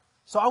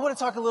So I want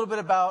to talk a little bit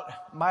about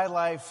my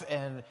life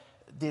and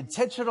the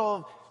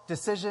intentional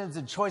decisions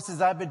and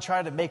choices I've been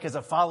trying to make as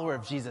a follower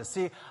of Jesus.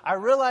 See, I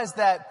realize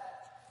that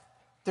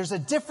there's a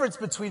difference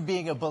between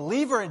being a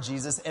believer in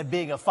Jesus and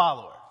being a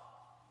follower.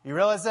 You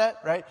realize that,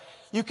 right?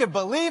 You can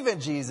believe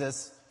in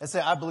Jesus and say,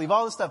 I believe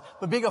all this stuff,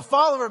 but being a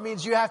follower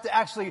means you have to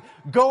actually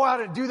go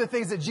out and do the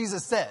things that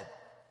Jesus said.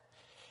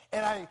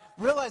 And I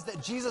realized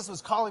that Jesus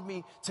was calling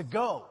me to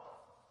go.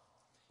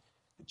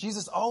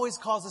 Jesus always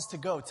calls us to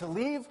go, to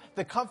leave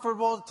the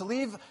comfortable, to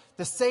leave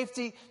the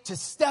safety, to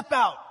step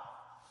out.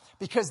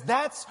 Because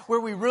that's where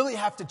we really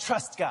have to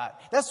trust God.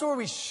 That's where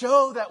we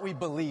show that we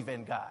believe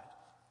in God.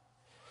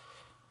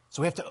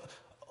 So we have to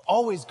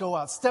always go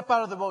out, step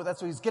out of the boat.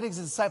 That's where he's getting his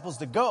disciples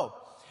to go.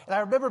 And I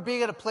remember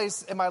being at a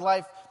place in my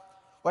life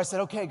where I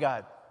said, okay,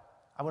 God,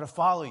 I want to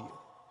follow you,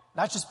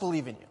 not just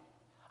believe in you.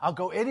 I'll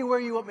go anywhere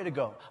you want me to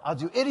go. I'll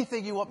do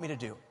anything you want me to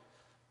do.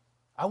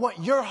 I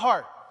want your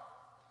heart.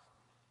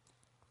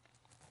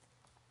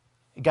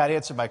 God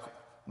answered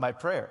my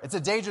prayer. It's a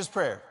dangerous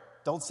prayer.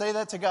 Don't say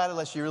that to God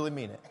unless you really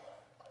mean it.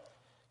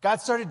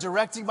 God started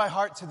directing my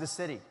heart to the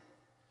city.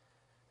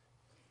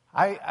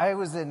 I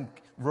was in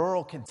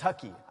rural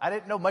Kentucky. I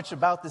didn't know much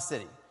about the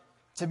city.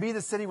 To me,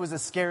 the city was a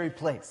scary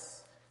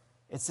place.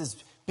 It's this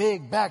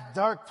big, back,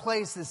 dark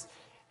place, this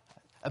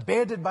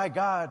abandoned by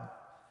God.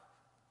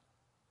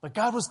 But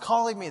God was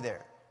calling me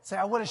there. Say,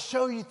 I want to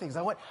show you things.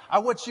 I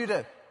want you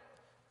to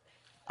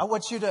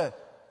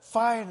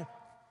find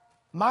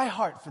my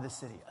heart for the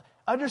city.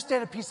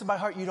 Understand a piece of my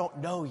heart you don't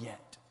know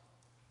yet.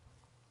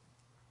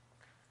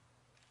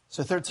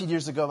 So 13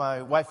 years ago,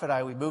 my wife and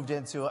I, we moved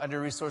into an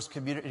under-resourced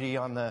community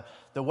on the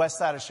west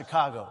side of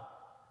Chicago.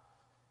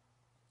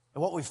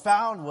 And what we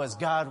found was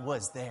God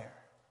was there.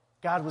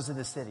 God was in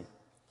the city.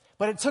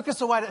 But it took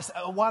us a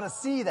while to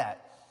see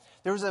that.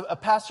 There was a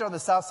pastor on the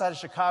south side of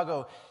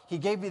Chicago. He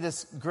gave me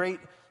this great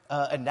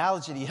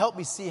analogy. He helped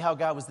me see how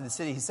God was in the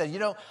city. He said,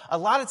 a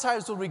lot of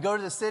times when we go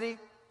to the city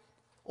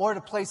or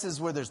to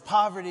places where there's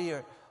poverty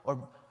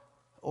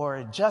or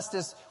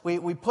injustice,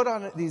 we put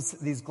on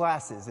these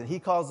glasses. And he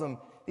calls them,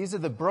 these are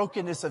the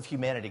brokenness of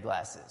humanity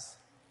glasses.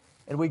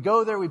 And we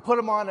go there, we put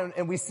them on,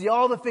 and we see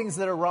all the things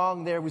that are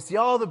wrong there. We see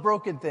all the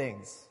broken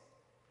things.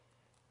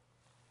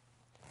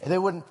 And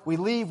then when we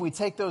leave, we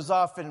take those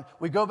off, and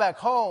we go back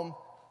home,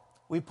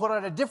 we put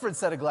on a different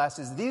set of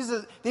glasses.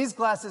 These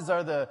glasses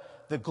are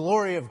the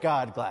glory of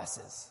God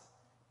glasses.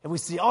 And we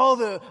see all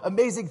the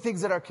amazing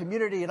things in our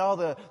community and all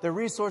the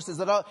resources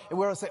and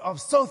we're all saying, I'm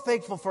so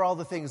thankful for all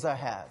the things I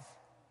have.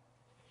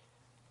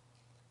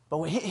 But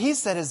what he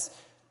said is,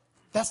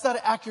 that's not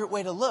an accurate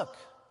way to look.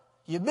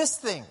 You miss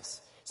things.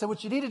 So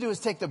what you need to do is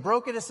take the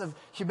brokenness of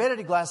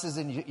humanity glasses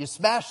and you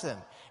smash them.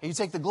 And you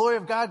take the glory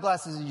of God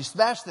glasses and you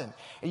smash them.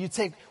 And you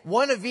take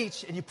one of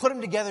each and you put them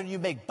together and you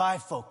make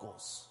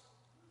bifocals.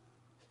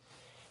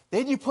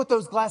 Then you put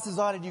those glasses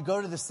on and you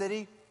go to the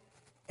city.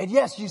 And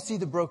yes, you see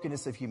the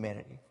brokenness of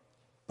humanity.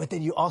 But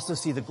then you also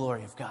see the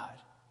glory of God.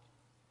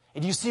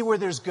 And you see where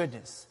there's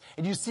goodness.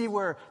 And you see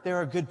where there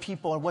are good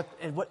people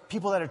and what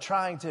people that are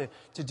trying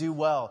to do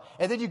well.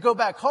 And then you go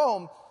back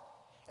home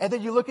and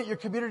then you look at your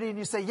community and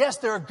you say, yes,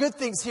 there are good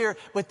things here.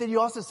 But then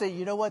you also say,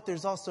 you know what?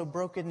 There's also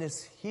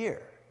brokenness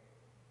here.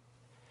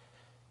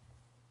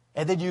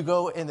 And then you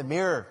go in the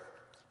mirror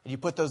and you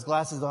put those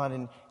glasses on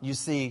and you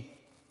see,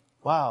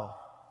 wow,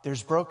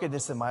 there's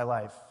brokenness in my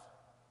life.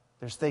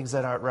 There's things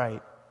that aren't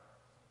right.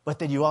 But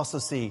then you also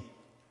see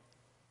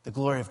the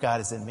glory of God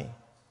is in me.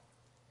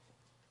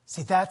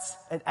 See, that's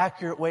an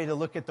accurate way to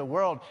look at the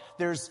world.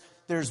 There's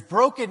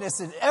brokenness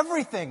in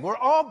everything. We're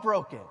all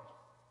broken.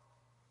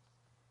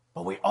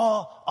 But we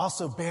all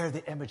also bear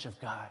the image of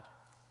God.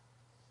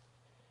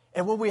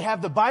 And when we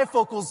have the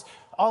bifocals,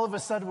 all of a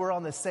sudden we're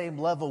on the same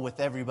level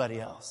with everybody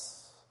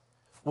else.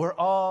 We're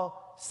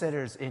all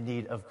sinners in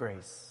need of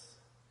grace.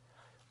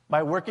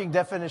 My working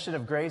definition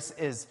of grace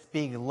is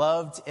being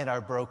loved in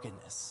our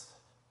brokenness.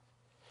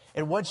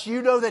 And once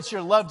you know that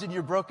you're loved in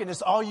your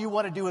brokenness, all you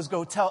want to do is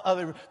go tell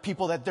other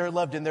people that they're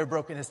loved in their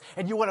brokenness.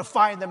 And you want to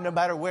find them no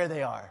matter where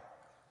they are.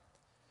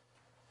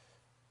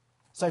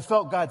 So I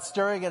felt God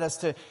stirring at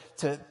us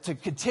to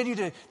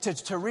continue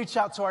to reach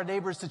out to our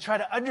neighbors, to try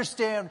to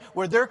understand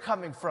where they're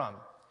coming from,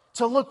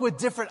 to look with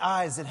different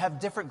eyes and have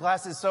different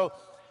glasses. So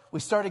we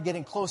started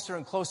getting closer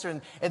and closer.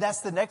 And that's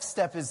the next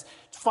step, is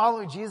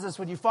following Jesus.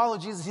 When you follow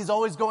Jesus, he's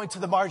always going to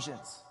the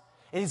margins.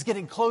 And he's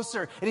getting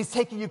closer, and he's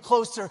taking you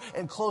closer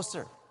and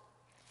closer.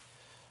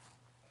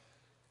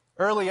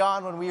 Early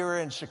on, when we were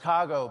in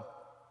Chicago,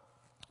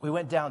 we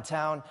went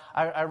downtown.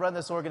 I run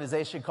this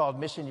organization called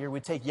Mission Year. We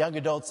take young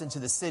adults into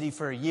the city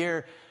for a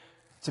year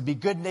to be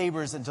good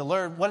neighbors and to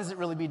learn what does it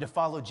really mean to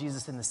follow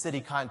Jesus in the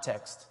city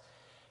context.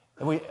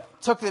 And we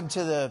took them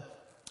to the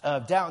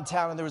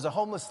downtown, and there was a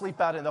homeless sleep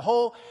out. And the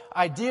whole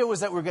idea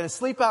was that we were going to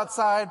sleep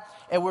outside,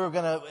 and we were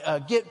going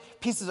to get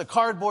pieces of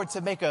cardboard to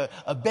make a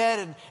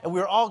bed, and we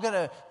were all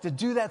going to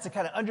do that to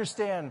kind of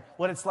understand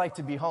what it's like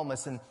to be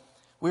homeless. And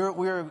we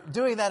were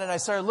doing that, and I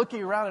started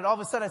looking around, and all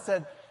of a sudden I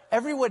said,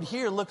 everyone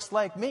here looks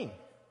like me.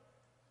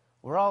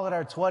 We're all in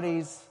our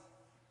 20s.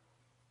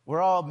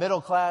 We're all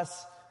middle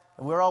class,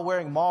 and we're all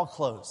wearing mall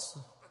clothes.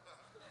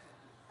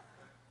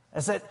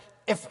 I said,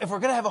 if we're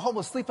going to have a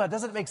homeless sleep out,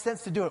 doesn't it make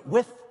sense to do it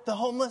with the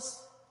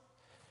homeless?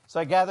 So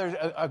I gathered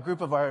a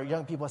group of our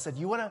young people. I said,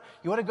 you want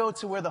to go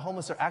to where the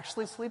homeless are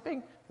actually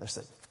sleeping? They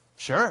said,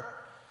 sure.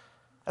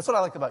 That's what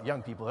I like about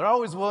young people. They're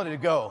always willing to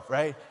go,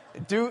 right?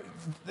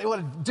 They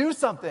want to do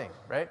something,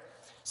 right?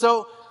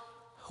 So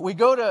we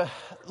go to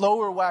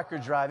Lower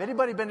Wacker Drive.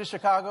 Anybody been to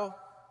Chicago?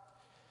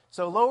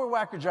 So Lower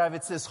Wacker Drive,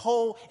 it's this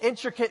whole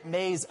intricate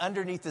maze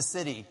underneath the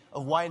city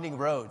of winding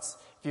roads.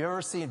 If you've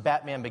ever seen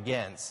Batman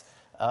Begins,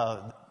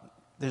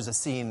 there's a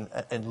scene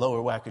in Lower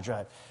Wacker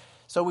Drive.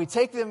 So we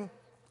take them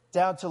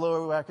down to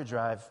Lower Wacker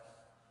Drive,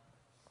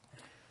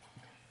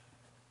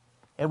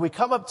 and we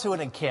come up to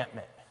an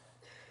encampment.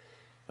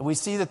 And we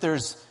see that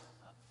there's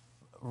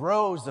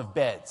rows of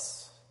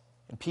beds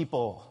and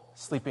people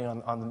sleeping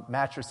on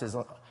mattresses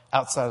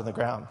outside on the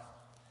ground.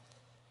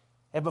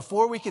 And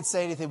before we could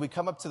say anything, we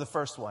come up to the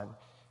first one.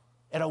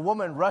 And a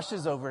woman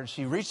rushes over and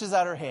she reaches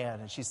out her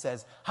hand and she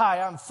says,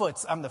 "Hi, I'm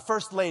Foots. I'm the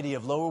first lady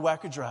of Lower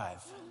Wacker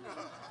Drive."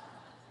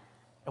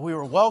 And we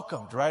were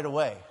welcomed right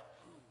away.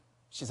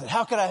 She said,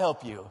 "How can I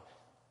help you?"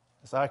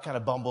 So I kind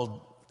of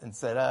bumbled and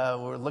said,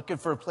 "We're looking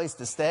for a place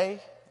to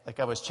stay." Like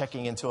I was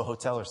checking into a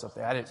hotel or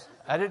something.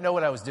 I didn't know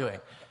what I was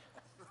doing.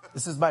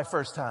 This is my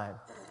first time.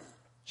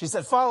 She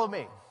said, "Follow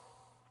me."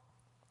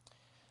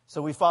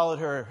 So we followed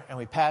her and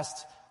we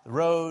passed the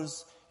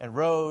rows and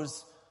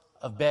rows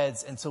of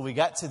beds until we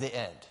got to the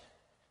end.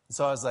 And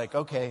so I was like,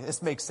 okay,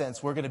 this makes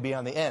sense. We're going to be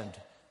on the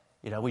end.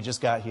 We just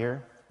got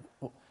here.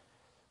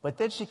 But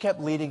then she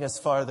kept leading us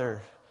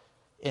farther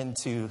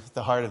into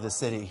the heart of the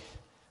city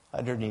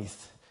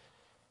underneath.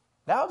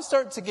 Now I'm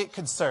starting to get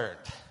concerned.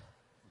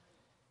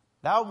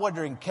 Now I'm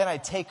wondering, can I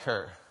take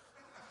her?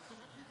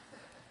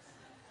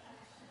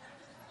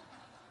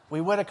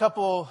 We went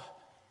about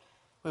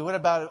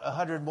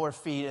 100 more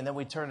feet, and then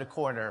we turned a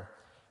corner.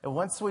 And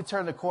once we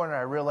turned the corner,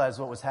 I realized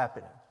what was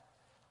happening.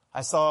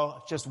 I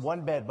saw just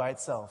one bed by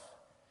itself.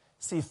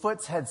 See,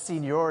 Foots had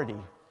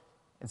seniority,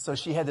 and so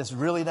she had this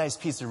really nice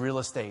piece of real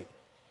estate,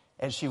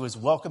 and she was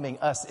welcoming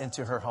us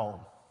into her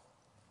home.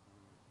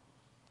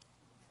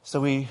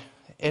 So we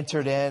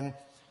entered in,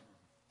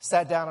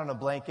 sat down on a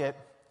blanket,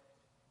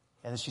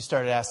 and then she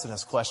started asking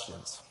us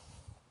questions.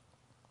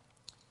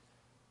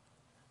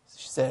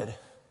 She said,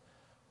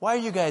 "Why are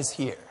you guys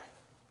here?"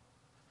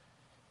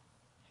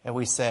 And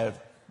we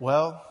said,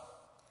 "Well,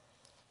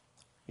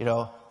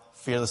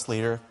 fearless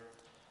leader,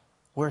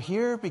 we're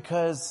here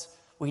because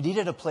we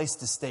needed a place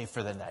to stay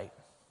for the night."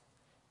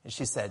 And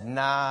she said,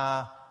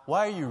 "Nah,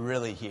 why are you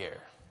really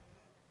here?"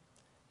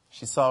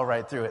 She saw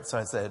right through it. So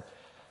I said,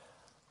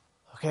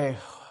 "Okay,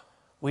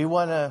 we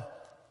want to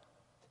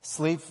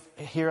sleep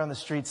here on the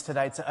streets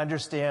tonight to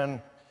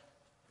understand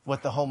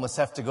what the homeless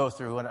have to go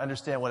through and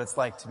understand what it's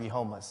like to be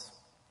homeless."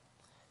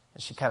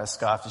 And she kind of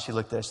scoffed and she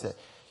looked at us and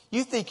said,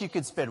 "You think you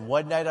could spend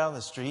one night out on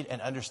the street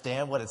and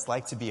understand what it's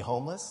like to be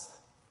homeless?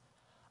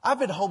 I've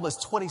been homeless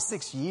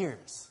 26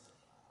 years.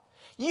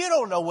 You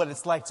don't know what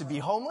it's like to be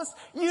homeless.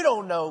 You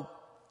don't know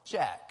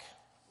Jack."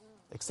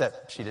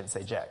 Except she didn't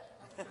say Jack.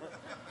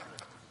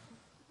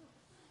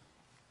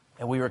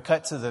 And we were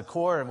cut to the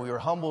core and we were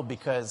humbled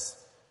because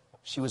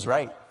she was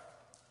right.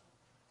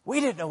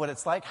 We didn't know what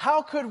it's like.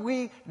 How could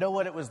we know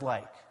what it was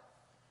like?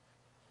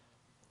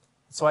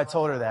 So I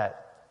told her that.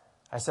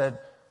 I said,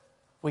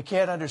 "We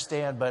can't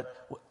understand, but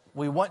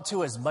we want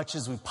to as much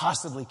as we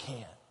possibly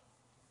can."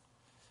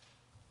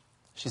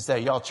 She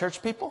said, "Y'all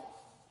church people?"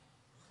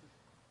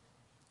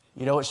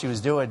 You know what she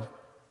was doing?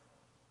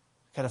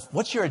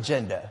 What's your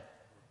agenda?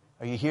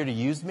 Are you here to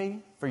use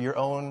me for your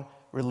own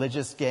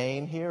religious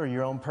gain here or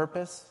your own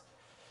purpose?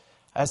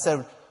 I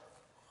said,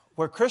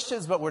 "We're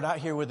Christians, but we're not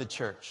here with the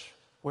church.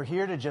 We're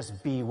here to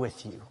just be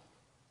with you."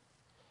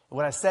 And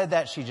when I said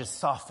that, she just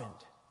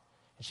softened.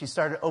 And she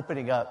started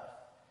opening up.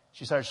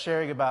 She started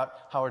sharing about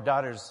how her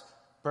daughter's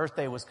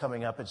birthday was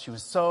coming up, and she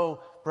was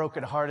so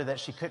brokenhearted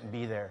that she couldn't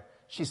be there.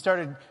 She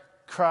started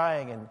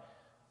crying and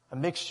a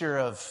mixture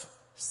of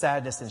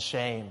sadness and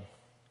shame.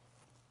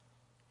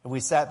 And we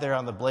sat there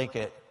on the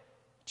blanket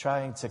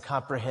trying to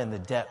comprehend the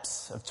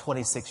depths of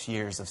 26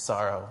 years of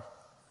sorrow.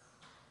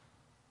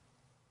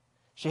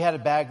 She had a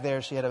bag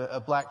there. She had a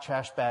black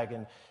trash bag,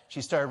 and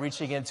she started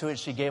reaching into it.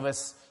 She gave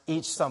us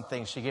each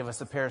something. She gave us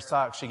a pair of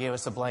socks. She gave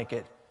us a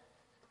blanket.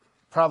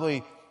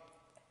 Probably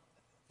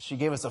she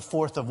gave us a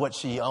fourth of what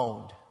she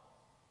owned.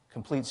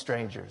 Complete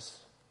strangers.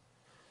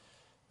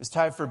 It was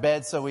time for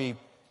bed, so we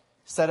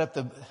set up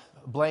the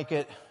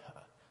blanket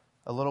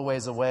a little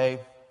ways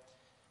away,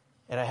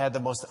 and I had the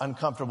most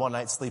uncomfortable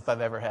night's sleep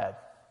I've ever had.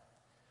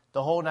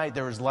 The whole night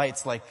there was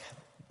lights like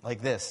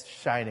this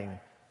shining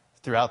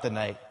throughout the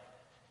night.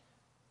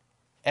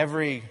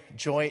 Every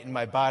joint in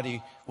my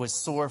body was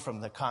sore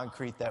from the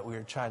concrete that we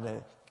were trying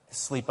to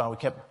sleep on. We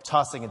kept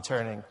tossing and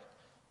turning.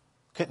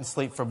 Couldn't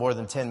sleep for more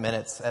than 10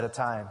 minutes at a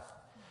time.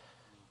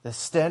 The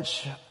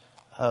stench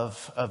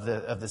of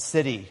the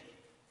city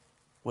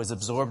was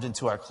absorbed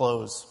into our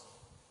clothes.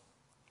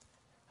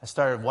 I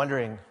started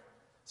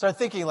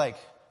thinking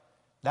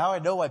Now I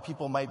know why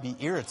people might be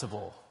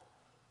irritable.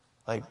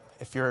 Like,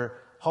 if you're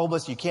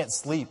homeless, you can't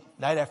sleep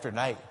night after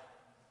night.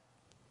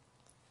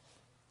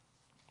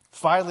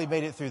 Finally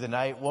made it through the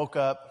night, woke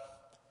up,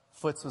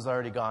 Foots was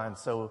already gone.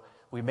 So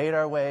we made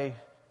our way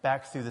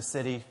back through the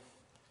city,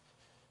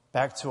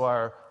 back to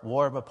our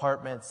warm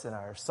apartments and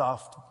our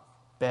soft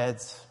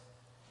beds.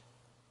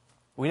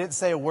 We didn't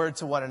say a word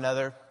to one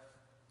another.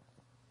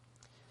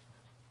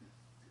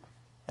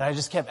 And I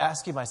just kept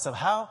asking myself,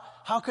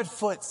 how could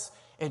Foots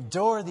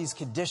endure these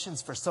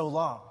conditions for so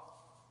long?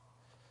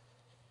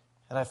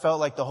 And I felt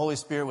like the Holy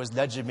Spirit was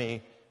nudging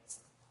me,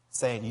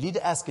 saying, you need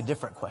to ask a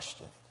different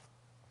question.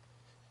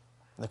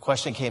 And the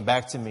question came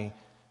back to me,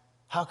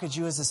 how could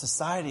you as a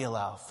society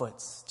allow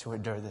Foots to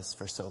endure this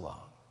for so long?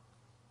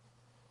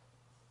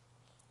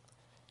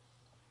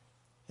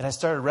 And I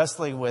started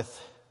wrestling with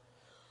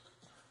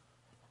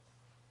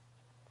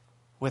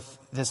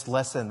this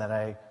lesson that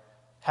I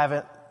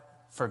haven't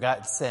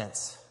forgotten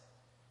since.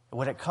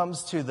 When it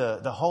comes to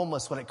the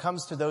homeless, when it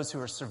comes to those who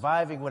are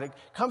surviving, when it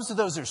comes to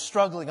those who are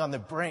struggling on the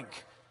brink,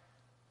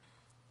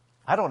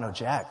 I don't know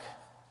jack.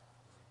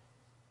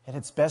 And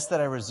it's best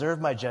that I reserve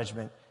my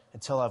judgment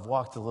until I've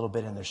walked a little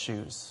bit in their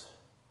shoes.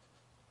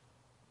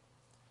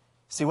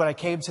 See, when I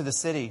came to the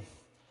city,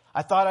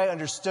 I thought I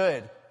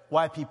understood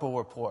why people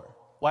were poor,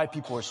 why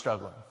people were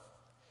struggling.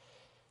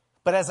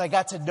 But as I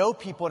got to know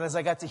people and as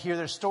I got to hear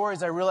their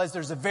stories, I realized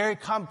there's a very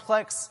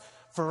complex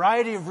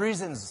variety of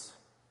reasons.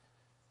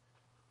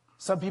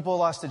 Some people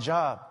lost a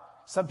job.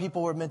 Some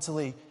people were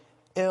mentally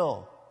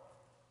ill.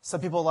 Some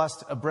people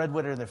lost a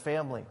breadwinner in their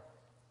family.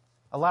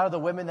 A lot of the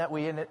women that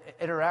we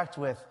interact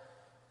with,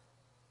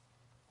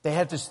 they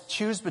had to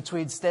choose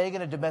between staying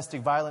in a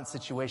domestic violence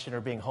situation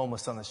or being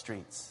homeless on the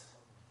streets.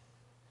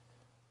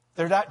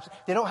 They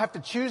don't have to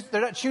choose.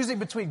 They're not choosing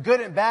between good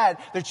and bad.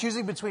 They're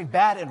choosing between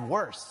bad and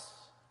worse.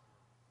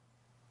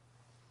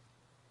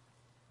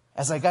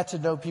 As I got to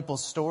know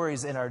people's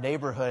stories in our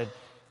neighborhood,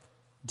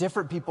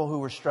 different people who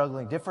were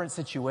struggling, different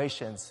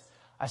situations,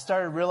 I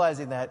started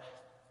realizing that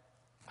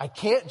I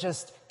can't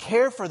just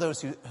care for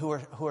those who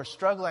are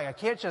struggling. I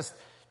can't just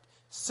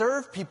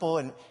serve people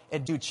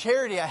and do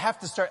charity. I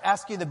have to start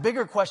asking the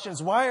bigger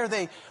questions. Why are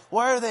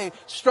they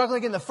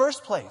struggling in the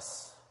first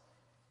place?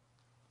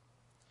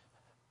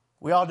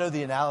 We all know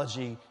the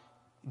analogy,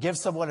 give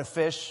someone a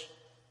fish,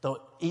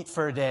 they'll eat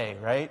for a day,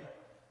 right?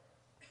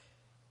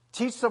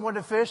 Teach someone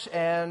to fish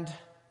and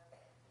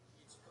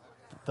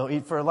they'll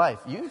eat for a life.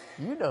 You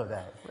know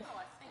that.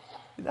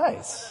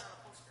 Nice.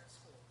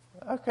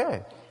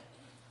 Okay.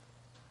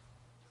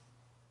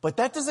 But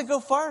that doesn't go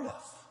far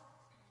enough.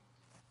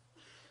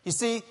 You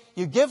see,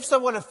 you give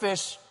someone a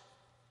fish,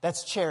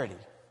 that's charity.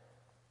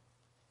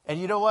 And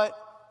you know what?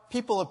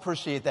 People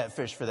appreciate that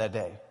fish for that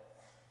day.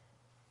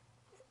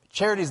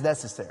 Charity is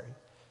necessary.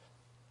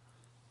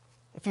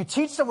 If you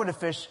teach someone to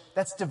fish,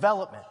 that's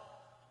development.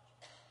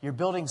 You're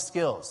building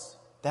skills.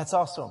 That's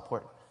also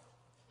important.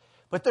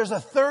 But there's a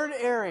third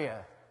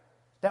area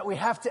that we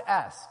have to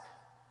ask.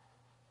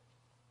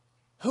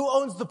 Who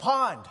owns the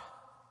pond?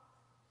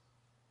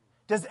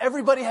 Does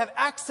everybody have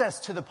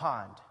access to the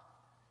pond?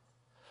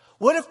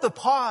 What if the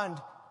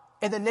pond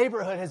in the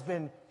neighborhood has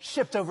been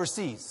shipped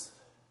overseas?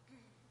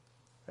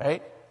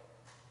 Right?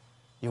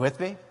 You with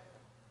me?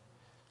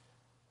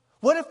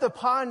 What if the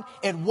pond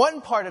in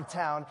one part of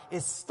town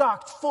is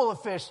stocked full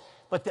of fish,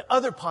 but the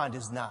other pond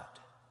is not?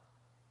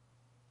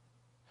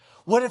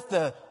 What if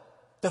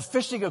the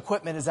fishing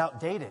equipment is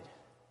outdated?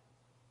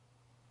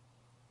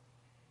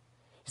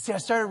 You see, I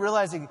started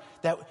realizing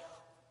that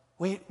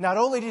we not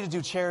only need to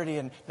do charity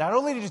and not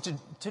only need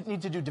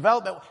to do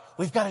development,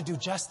 we've got to do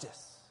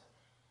justice.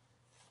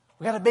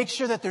 We've got to make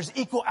sure that there's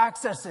equal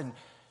access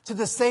to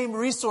the same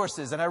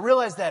resources. And I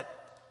realized that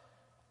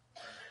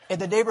in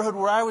the neighborhood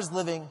where I was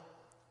living,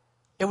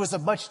 it was a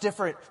much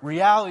different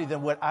reality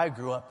than what I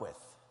grew up with.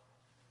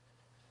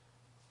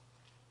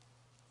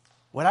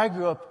 When I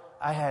grew up,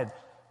 I had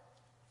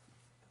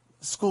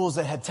schools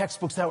that had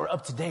textbooks that were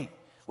up to date.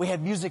 We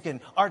had music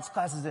and arts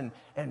classes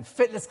and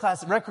fitness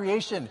classes,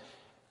 recreation.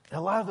 And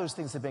a lot of those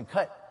things have been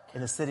cut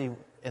in the city,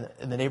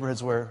 in the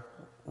neighborhoods where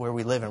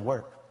we live and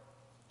work.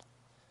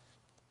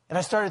 And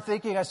I started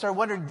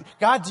wondering,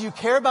 God, do you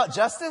care about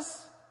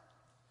justice?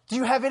 Do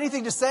you have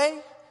anything to say?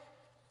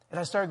 And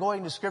I started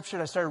going to Scripture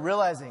and I started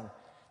realizing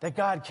that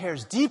God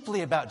cares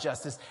deeply about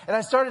justice. And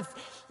I started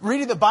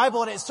reading the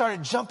Bible and it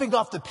started jumping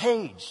off the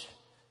page.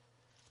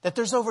 That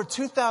there's over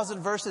 2,000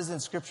 verses in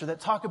Scripture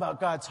that talk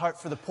about God's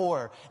heart for the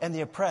poor and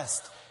the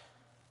oppressed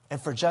and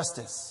for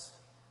justice.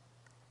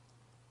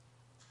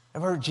 I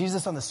remember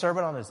Jesus on the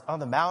Sermon on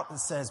the Mount and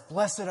says,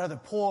 "Blessed are the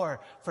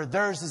poor, for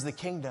theirs is the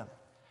kingdom."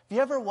 Have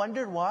you ever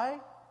wondered why?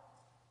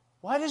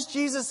 Why does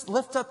Jesus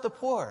lift up the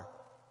poor?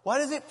 Why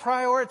does it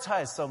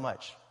prioritize so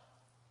much?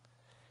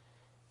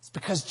 It's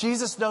because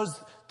Jesus knows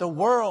the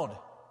world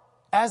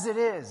as it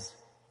is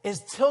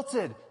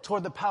tilted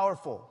toward the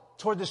powerful,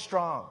 toward the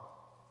strong,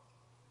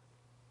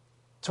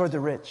 toward the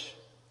rich.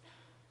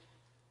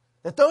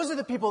 That those are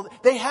the people,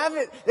 they have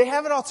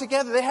it all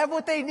together. They have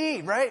what they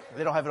need, right?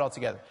 They don't have it all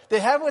together. They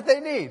have what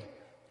they need.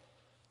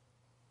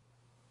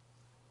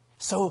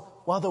 So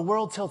while the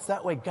world tilts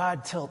that way,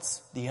 God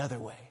tilts the other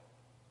way.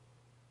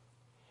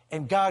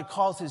 And God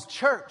calls his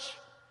church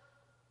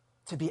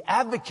to be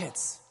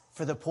advocates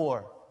for the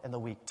poor and the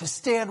weak, to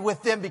stand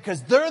with them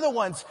because they're the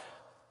ones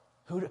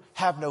who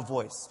have no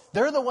voice.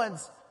 They're the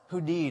ones who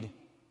need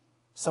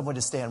someone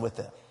to stand with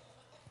them.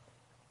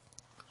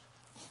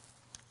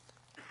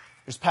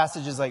 There's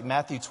passages like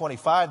Matthew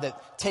 25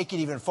 that take it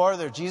even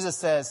farther. Jesus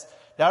says,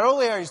 not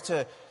only are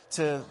you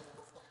to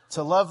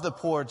love the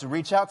poor, to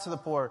reach out to the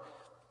poor,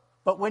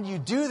 but when you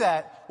do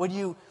that,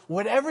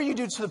 whatever you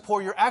do to the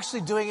poor, you're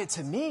actually doing it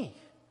to me.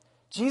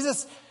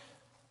 Jesus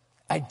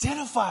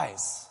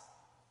identifies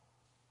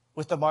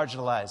with the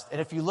marginalized.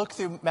 And if you look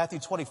through Matthew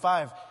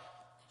 25,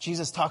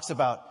 Jesus talks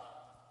about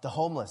the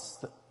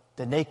homeless,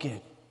 the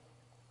naked,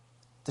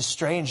 the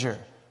stranger,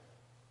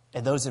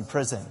 and those in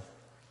prison.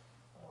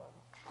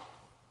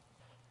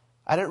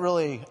 I didn't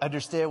really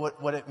understand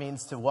what it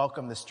means to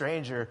welcome the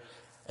stranger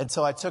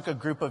until I took a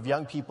group of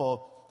young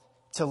people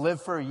to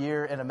live for a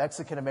year in a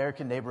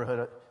Mexican-American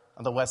neighborhood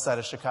on the west side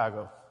of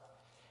Chicago.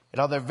 And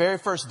on their very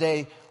first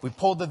day, we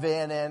pulled the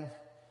van in,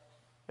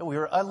 and we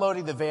were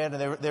unloading the van, and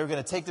they were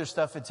going to take their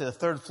stuff into the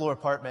third floor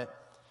apartment.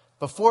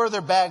 Before their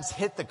bags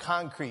hit the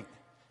concrete,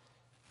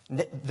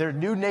 their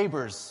new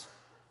neighbors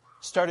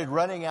started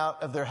running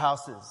out of their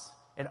houses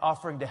and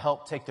offering to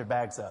help take their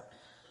bags up.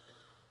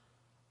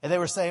 And they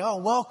were saying, oh,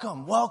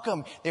 welcome,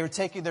 welcome. They were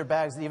taking their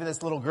bags, and even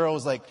this little girl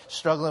was like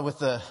struggling with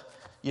a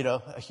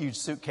huge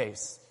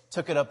suitcase.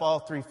 Took it up all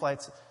 3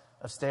 flights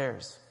of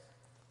stairs.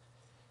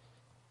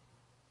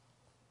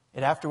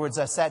 And afterwards,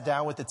 I sat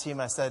down with the team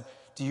and I said,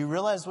 do you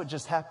realize what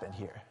just happened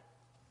here?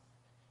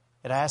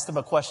 And I asked them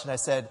a question. I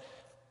said,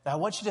 now I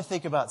want you to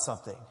think about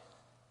something.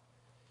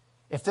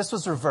 If this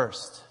was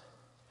reversed,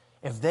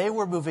 if they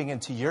were moving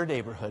into your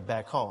neighborhood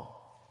back home,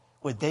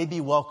 would they be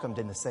welcomed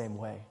in the same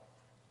way?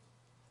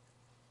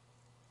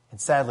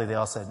 And sadly, they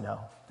all said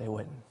no, they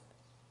wouldn't.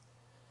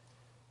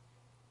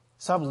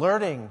 So I'm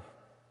learning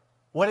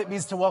what it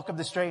means to welcome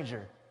the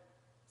stranger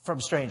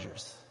from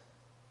strangers.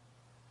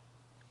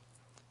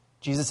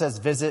 Jesus says,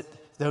 visit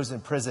those in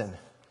prison.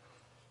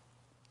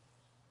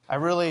 I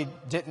really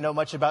didn't know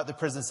much about the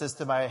prison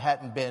system. I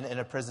hadn't been in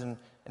a prison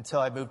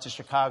until I moved to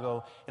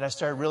Chicago. And I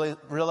started really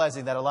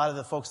realizing that a lot of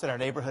the folks in our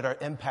neighborhood are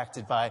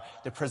impacted by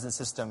the prison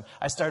system.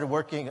 I started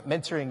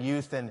mentoring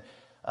youth, and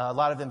a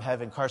lot of them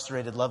have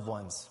incarcerated loved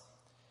ones.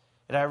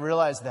 And I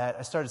realized that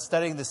I started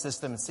studying the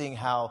system and seeing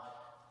how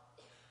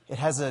it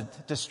has a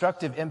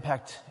destructive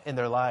impact in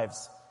their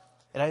lives.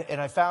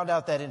 And I found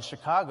out that in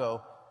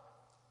Chicago,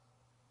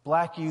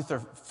 black youth are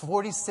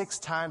 46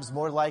 times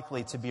more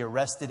likely to be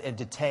arrested and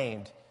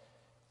detained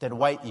than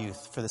white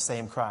youth for the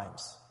same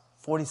crimes.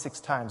 46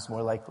 times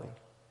more likely.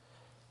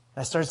 And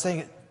I started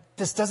saying,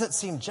 this doesn't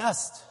seem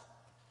just.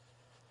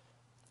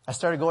 I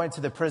started going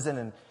to the prison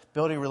and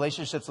building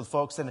relationships with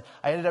folks, and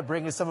I ended up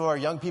bringing some of our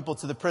young people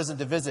to the prison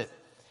to visit.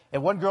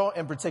 And one girl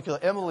in particular,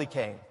 Emily,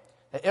 came.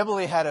 And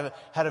Emily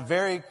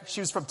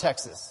she was from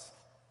Texas.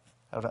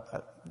 I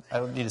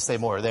don't need to say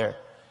more there.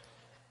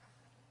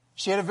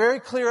 She had a very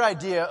clear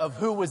idea of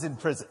who was in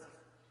prison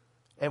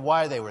and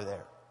why they were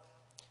there.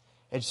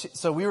 And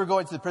so we were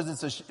going to the prison,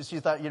 so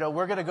she thought,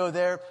 we're going to go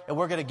there and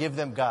we're going to give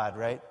them God,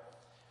 right?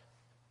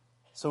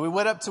 So we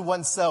went up to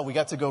one cell. We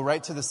got to go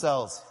right to the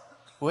cells.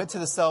 We went to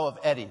the cell of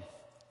Eddie.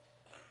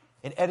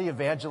 And Eddie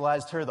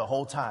evangelized her the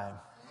whole time.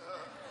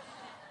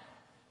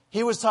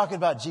 He was talking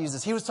about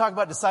Jesus. He was talking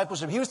about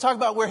discipleship. He was talking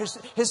about where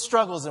his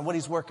struggles and what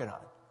he's working on.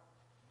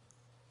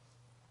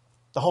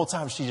 The whole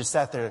time she just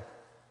sat there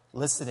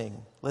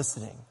listening.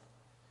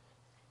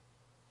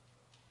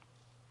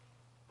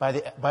 By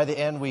the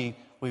end, we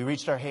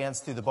reached our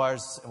hands through the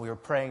bars and we were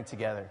praying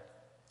together.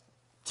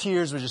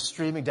 Tears were just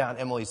streaming down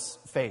Emily's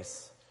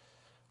face.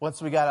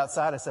 Once we got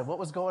outside, I said, what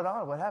was going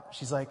on? What happened?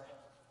 She's like,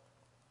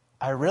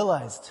 I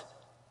realized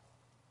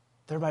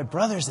they're my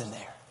brothers in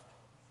there.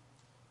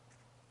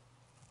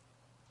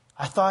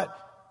 I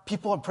thought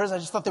people in prison, I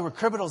just thought they were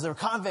criminals, they were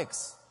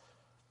convicts.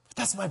 But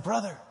that's my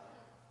brother.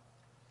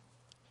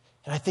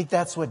 And I think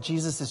that's what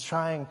Jesus is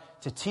trying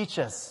to teach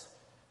us.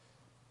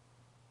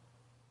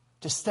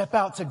 To step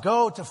out, to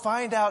go, to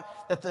find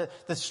out that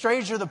the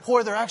stranger, the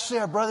poor, they're actually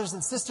our brothers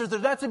and sisters. They're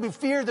not to be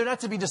feared, they're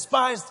not to be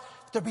despised,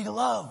 but they're to be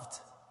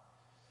loved.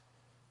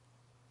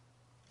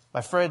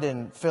 My friend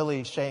in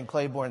Philly, Shane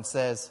Claiborne,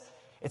 says,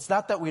 it's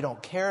not that we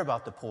don't care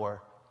about the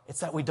poor,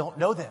 it's that we don't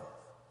know them.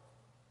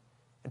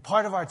 And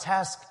part of our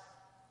task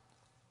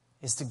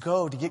is to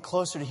go, to get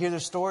closer, to hear their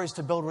stories,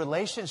 to build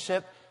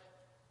relationship,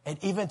 and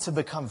even to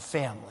become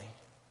family.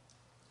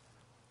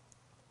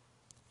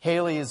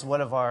 Haley is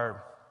one of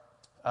our,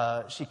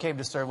 she came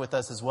to serve with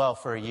us as well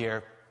for a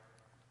year.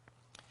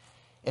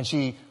 And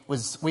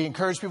we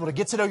encourage people to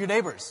get to know your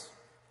neighbors.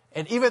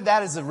 And even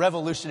that is a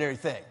revolutionary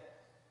thing.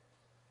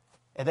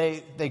 And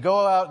they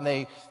go out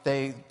and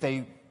they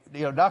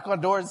knock on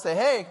doors and say,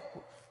 hey,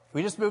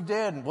 we just moved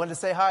in, wanted to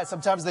say hi.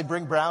 Sometimes they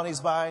bring brownies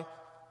by.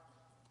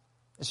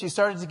 And she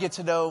started to get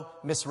to know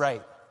Miss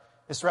Wright.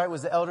 Miss Wright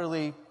was the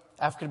elderly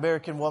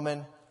African-American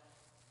woman.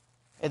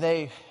 And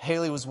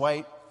Haley was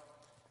white.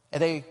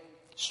 And they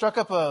struck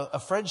up a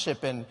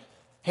friendship, and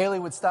Haley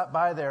would stop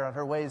by there on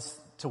her ways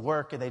to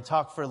work, and they'd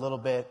talk for a little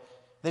bit.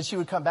 Then she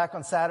would come back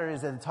on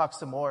Saturdays and talk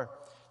some more.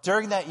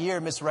 During that year,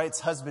 Miss Wright's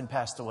husband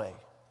passed away.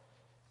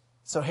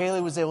 So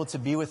Haley was able to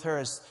be with her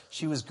as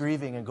she was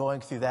grieving and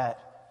going through that.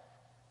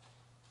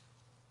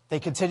 They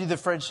continued the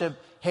friendship.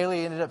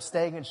 Haley ended up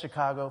staying in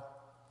Chicago.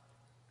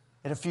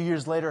 And a few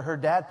years later, her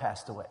dad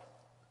passed away.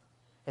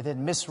 And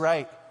then Miss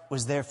Wright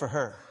was there for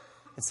her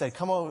and said,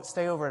 come over,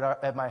 stay over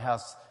at my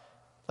house.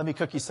 Let me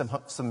cook you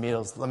some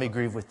meals. Let me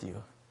grieve with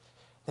you.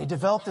 They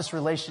developed this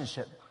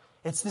relationship.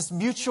 It's this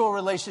mutual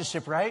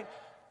relationship, right?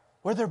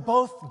 Where they're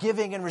both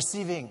giving and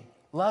receiving,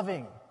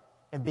 loving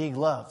and being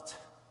loved.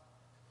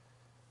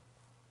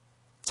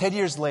 10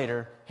 years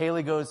later,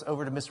 Haley goes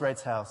over to Miss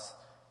Wright's house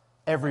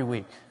every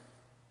week.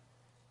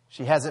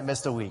 She hasn't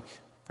missed a week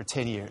for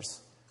 10 years.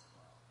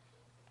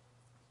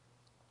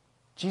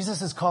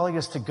 Jesus is calling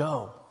us to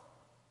go,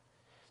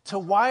 to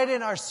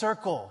widen our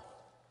circle,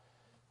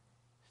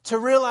 to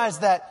realize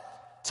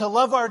that to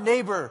love our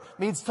neighbor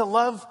means to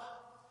love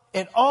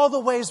in all the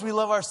ways we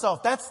love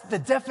ourselves. That's the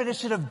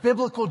definition of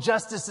biblical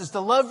justice, is to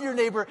love your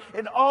neighbor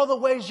in all the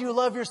ways you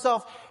love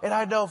yourself. And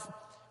I know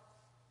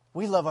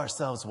we love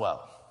ourselves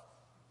well.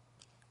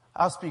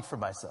 I'll speak for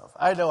myself.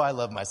 I know I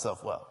love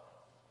myself well.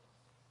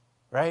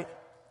 Right?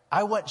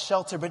 I want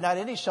shelter, but not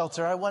any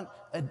shelter. I want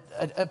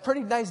a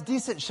pretty nice,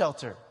 decent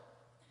shelter.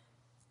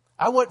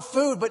 I want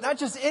food, but not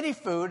just any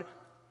food.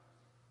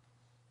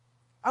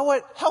 I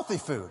want healthy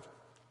food.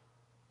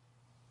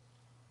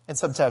 And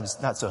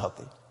sometimes not so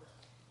healthy.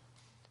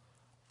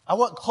 I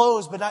want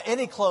clothes, but not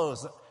any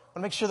clothes. I want to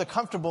make sure they're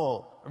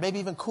comfortable or maybe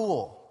even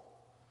cool.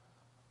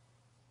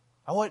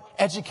 I want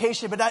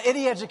education, but not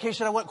any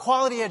education. I want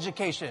quality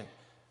education.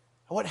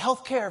 I want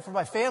health care for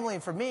my family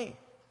and for me, in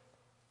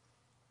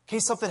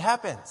case something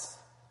happens.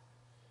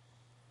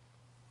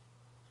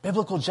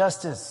 Biblical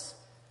justice.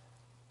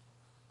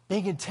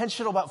 Being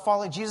intentional about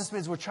following Jesus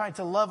means we're trying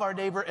to love our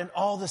neighbor in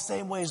all the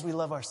same ways we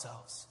love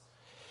ourselves.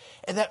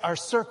 And that our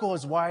circle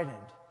is widened.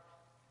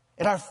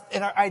 And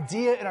our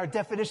idea and our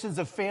definitions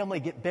of family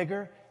get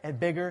bigger and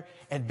bigger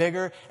and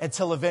bigger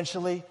until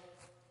eventually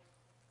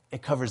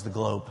it covers the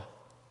globe.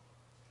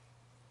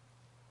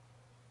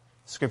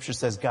 Scripture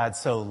says God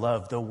so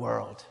loved the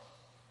world.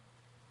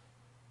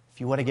 If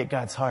you want to get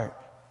God's heart,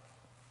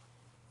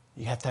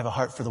 you have to have a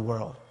heart for the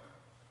world.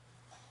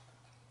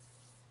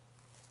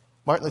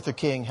 Martin Luther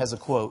King has a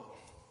quote.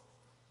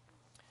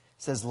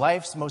 It says,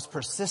 life's most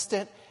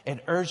persistent and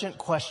urgent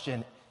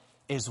question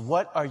is,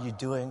 what are you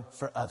doing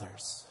for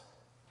others?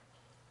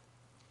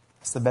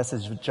 It's the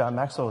message that John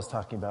Maxwell was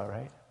talking about,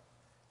 right?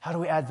 How do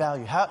we add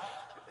value?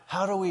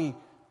 How do we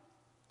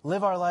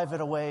live our life in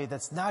a way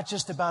that's not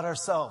just about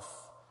ourselves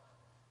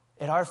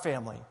and our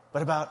family,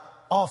 but about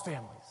all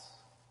families,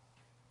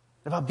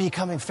 about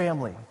becoming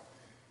family?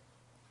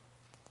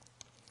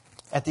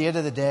 At the end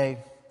of the day,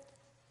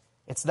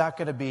 it's not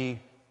going to be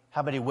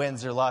how many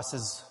wins or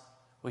losses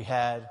we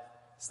had.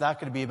 It's not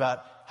going to be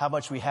about how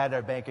much we had in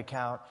our bank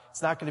account.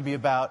 It's not going to be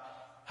about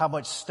how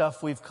much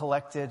stuff we've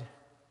collected.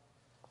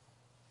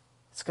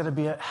 It's going to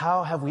be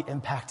how have we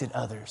impacted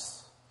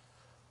others?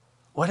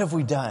 What have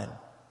we done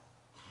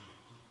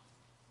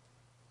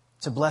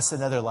to bless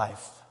another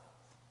life?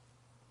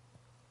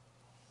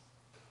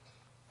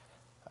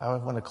 I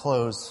want to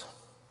close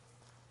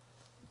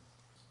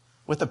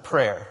with a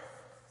prayer.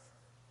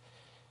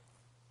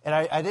 And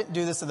I didn't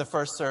do this in the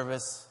first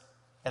service,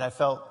 and I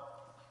felt,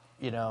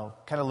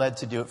 kind of led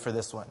to do it for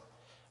this one.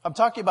 I'm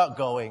talking about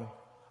going.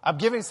 I'm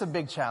giving some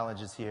big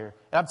challenges here.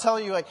 And I'm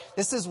telling you,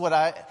 this is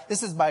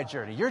my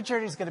journey. Your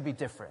journey is going to be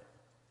different.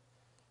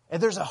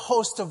 And there's a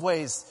host of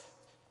ways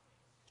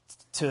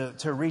to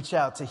reach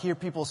out, to hear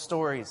people's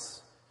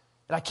stories.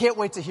 And I can't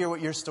wait to hear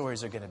what your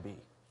stories are going to be.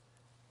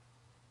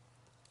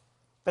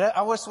 But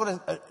I just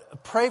want to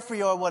pray for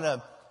you. I want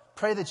to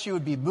pray that you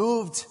would be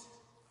moved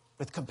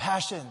with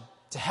compassion,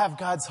 to have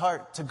God's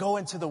heart, to go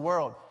into the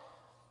world.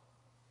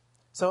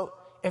 So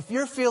if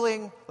you're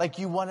feeling like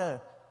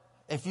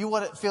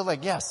feel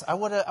like, yes, I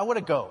want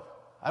to go.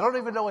 I don't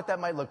even know what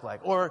that might look like.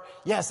 Or,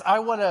 yes,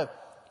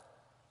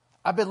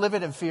 I've been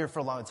living in fear for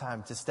a long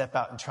time to step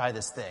out and try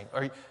this thing.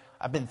 Or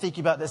I've been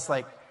thinking about this,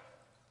 I'll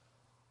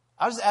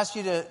just ask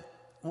you to,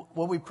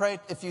 when we pray,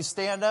 if you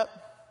stand up,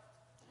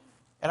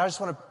 and I just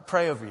want to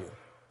pray over you.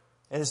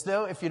 And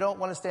if you don't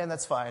want to stand,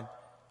 that's fine.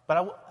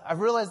 But I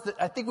realize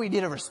that I think we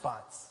need a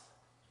response.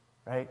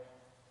 Right?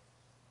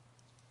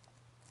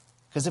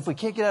 Because if we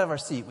can't get out of our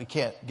seat, we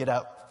can't get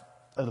out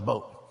of the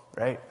boat,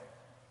 right?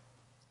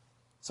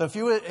 So if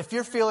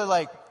you're feeling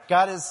like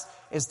God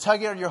is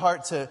tugging on your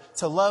heart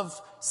to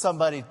love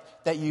somebody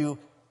that you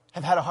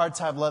have had a hard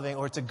time loving,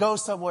 or to go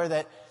somewhere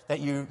that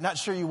you're not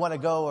sure you want to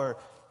go, or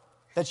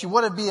that you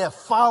want to be a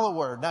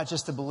follower, not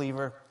just a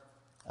believer,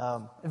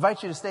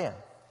 invite you to stand.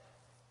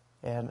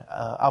 And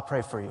I'll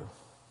pray for you.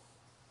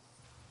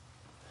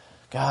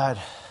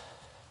 God,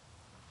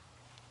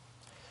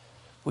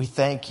 we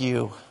thank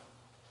you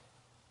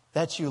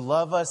that you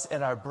love us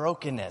in our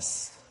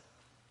brokenness.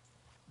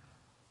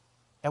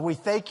 And we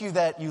thank you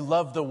that you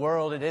love the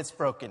world and its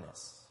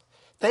brokenness.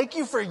 Thank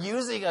you for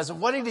using us,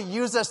 wanting to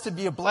use us to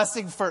be a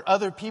blessing for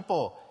other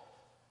people.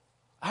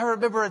 I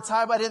remember a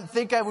time I didn't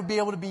think I would be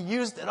able to be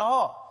used at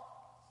all.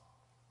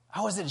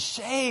 I was in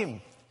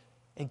shame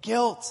and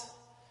guilt.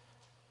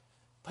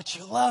 But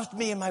you loved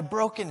me in my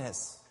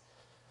brokenness.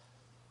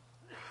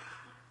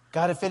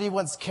 God, if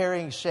anyone's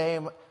carrying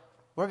shame,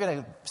 we're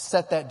going to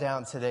set that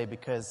down today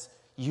because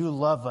you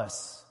love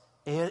us,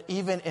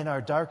 even in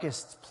our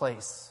darkest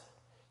place.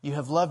 You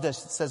have loved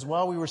us. It says,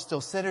 while we were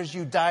still sinners,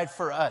 you died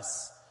for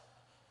us.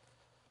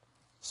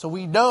 So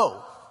we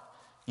know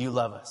you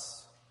love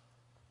us.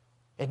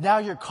 And now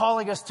you're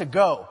calling us to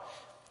go.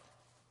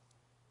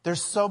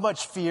 There's so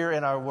much fear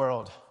in our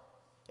world,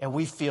 and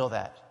we feel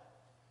that.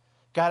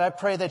 God, I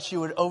pray that you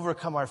would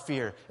overcome our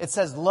fear. It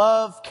says,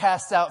 love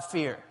casts out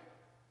fear.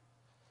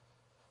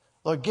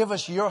 Lord, give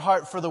us your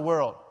heart for the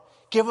world.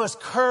 Give us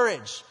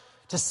courage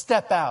to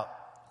step out.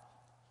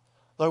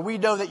 Lord, we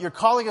know that you're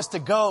calling us to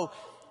go,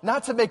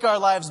 not to make our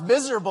lives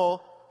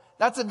miserable,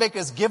 not to make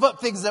us give up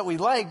things that we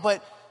like,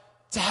 but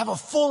to have a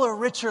fuller,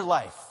 richer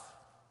life.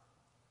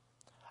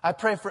 I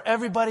pray for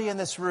everybody in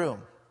this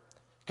room,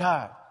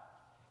 God,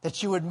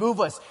 that you would move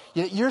us,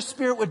 that your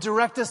Spirit would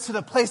direct us to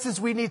the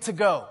places we need to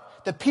go,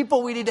 the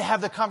people we need to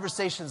have the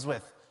conversations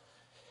with.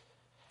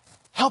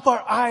 Help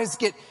our eyes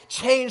get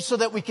changed so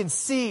that we can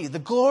see the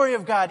glory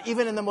of God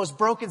even in the most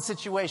broken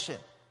situation.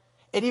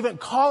 And even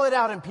call it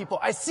out in people.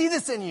 I see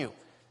this in you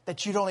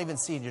that you don't even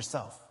see in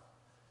yourself.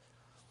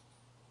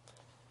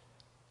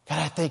 God,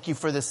 I thank you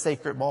for this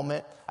sacred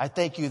moment. I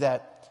thank you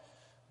that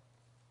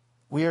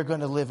we are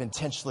going to live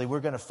intentionally. We're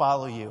going to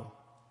follow you.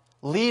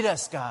 Lead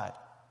us, God.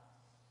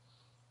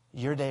 In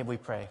your name we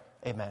pray.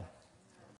 Amen.